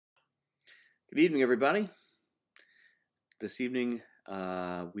Good evening, everybody. This evening,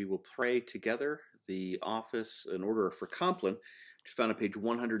 we will pray together the office in order for Compline, which is found on page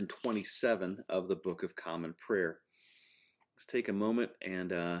 127 of the Book of Common Prayer. Let's take a moment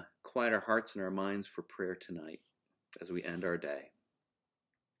and quiet our hearts and our minds for prayer tonight as we end our day.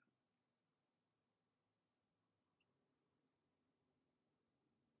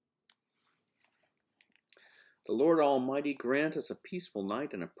 The Lord Almighty grant us a peaceful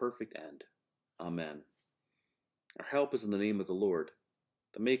night and a perfect end. Amen. Our help is in the name of the Lord,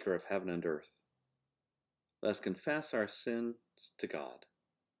 the Maker of heaven and earth. Let us confess our sins to God.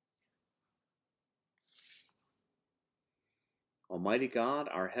 Almighty God,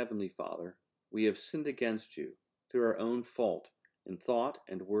 our heavenly Father, we have sinned against you through our own fault in thought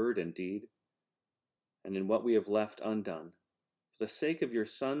and word and deed, and in what we have left undone. For the sake of your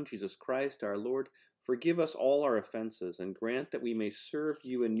Son, Jesus Christ, our Lord, forgive us all our offenses and grant that we may serve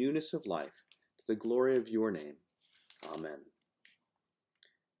you in newness of life to the glory of your name. Amen.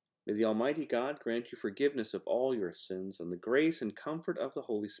 May the Almighty God grant you forgiveness of all your sins and the grace and comfort of the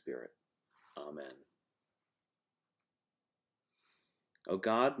Holy Spirit. Amen. O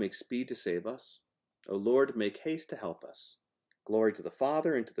God, make speed to save us. O Lord, make haste to help us. Glory to the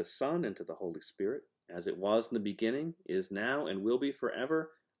Father, and to the Son, and to the Holy Spirit, as it was in the beginning, is now, and will be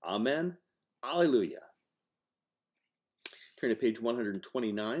forever. Amen. Alleluia. Turn to page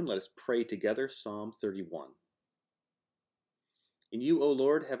 129. Let us pray together Psalm 31. In you, O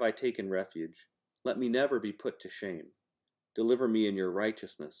Lord, have I taken refuge. Let me never be put to shame. Deliver me in your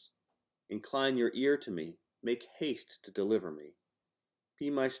righteousness. Incline your ear to me. Make haste to deliver me. Be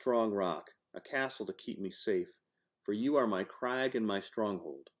my strong rock, a castle to keep me safe, for you are my crag and my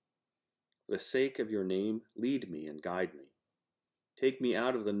stronghold. For the sake of your name, lead me and guide me. Take me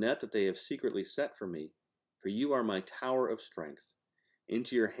out of the net that they have secretly set for me, for you are my tower of strength.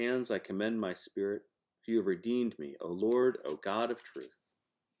 Into your hands I commend my spirit, for you have redeemed me, O Lord, O God of truth.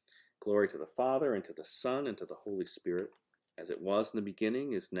 Glory to the Father, and to the Son, and to the Holy Spirit, as it was in the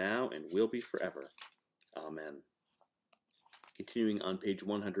beginning, is now, and will be forever. Amen. Continuing on page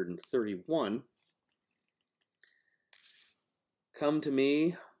 131. Come to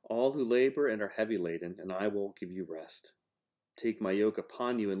me, all who labor and are heavy laden, and I will give you rest. Take my yoke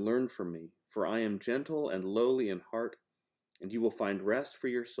upon you and learn from me, for I am gentle and lowly in heart, and you will find rest for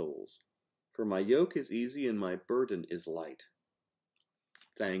your souls. For my yoke is easy and my burden is light.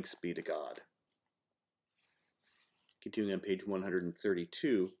 Thanks be to God. Continuing on page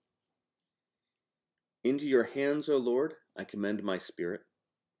 132. Into your hands, O Lord, I commend my spirit,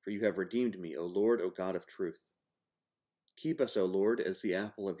 for you have redeemed me, O Lord, O God of truth. Keep us, O Lord, as the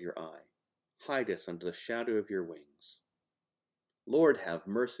apple of your eye. Hide us under the shadow of your wings. Lord, have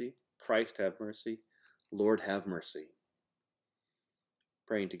mercy. Christ, have mercy. Lord, have mercy.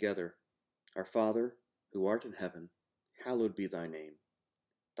 Praying together. Our Father, who art in heaven, hallowed be thy name.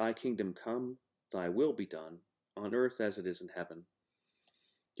 Thy kingdom come, thy will be done, on earth as it is in heaven.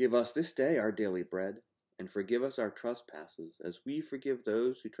 Give us this day our daily bread, and forgive us our trespasses, as we forgive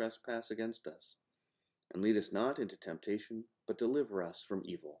those who trespass against us. And lead us not into temptation, but deliver us from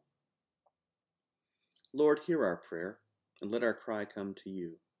evil. Lord, hear our prayer, and let our cry come to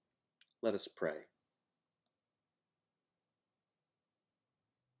you. Let us pray.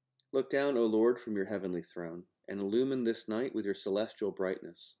 Look down, O Lord, from your heavenly throne, and illumine this night with your celestial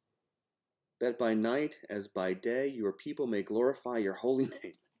brightness, that by night as by day your people may glorify your holy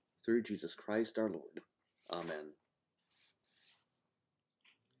name, through Jesus Christ our Lord. Amen.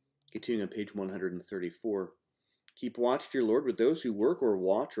 Continuing on page 134. Keep watch, dear Lord, with those who work or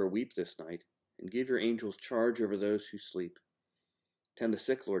watch or weep this night, and give your angels charge over those who sleep. Tend the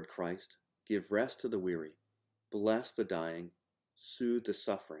sick, Lord Christ. Give rest to the weary. Bless the dying. Soothe the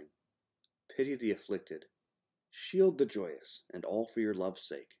suffering. Pity the afflicted. Shield the joyous, and all for your love's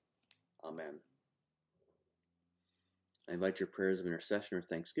sake. Amen. I invite your prayers of intercession or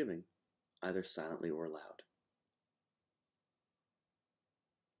thanksgiving, either silently or aloud.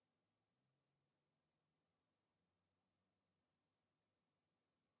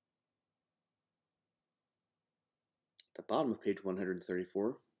 At the bottom of page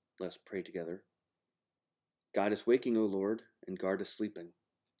 134, let us pray together. Guide us waking, O Lord, and guard us sleeping,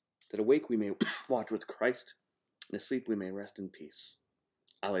 that awake we may watch with Christ, and asleep we may rest in peace.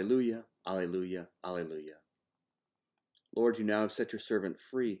 Alleluia, alleluia, alleluia. Lord, you now have set your servant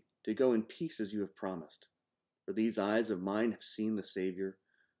free to go in peace as you have promised. For these eyes of mine have seen the Savior,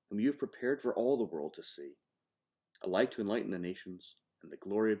 whom you have prepared for all the world to see, a light to enlighten the nations, and the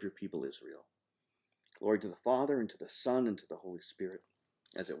glory of your people Israel. Glory to the Father, and to the Son, and to the Holy Spirit,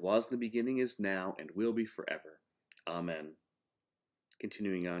 as it was in the beginning, is now, and will be forever. Amen.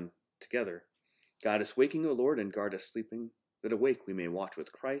 Continuing on together. Guide us waking, O Lord, and guard us sleeping, that awake we may watch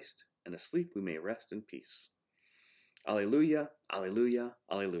with Christ, and asleep we may rest in peace. Alleluia, alleluia,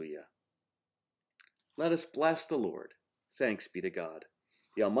 alleluia. Let us bless the Lord. Thanks be to God.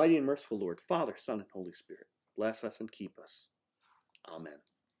 The Almighty and merciful Lord, Father, Son, and Holy Spirit, bless us and keep us. Amen.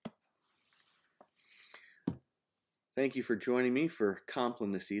 Thank you for joining me for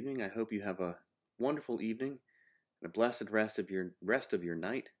Compline this evening. I hope you have a wonderful evening and a blessed rest of your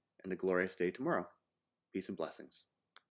night and a glorious day tomorrow. Peace and blessings.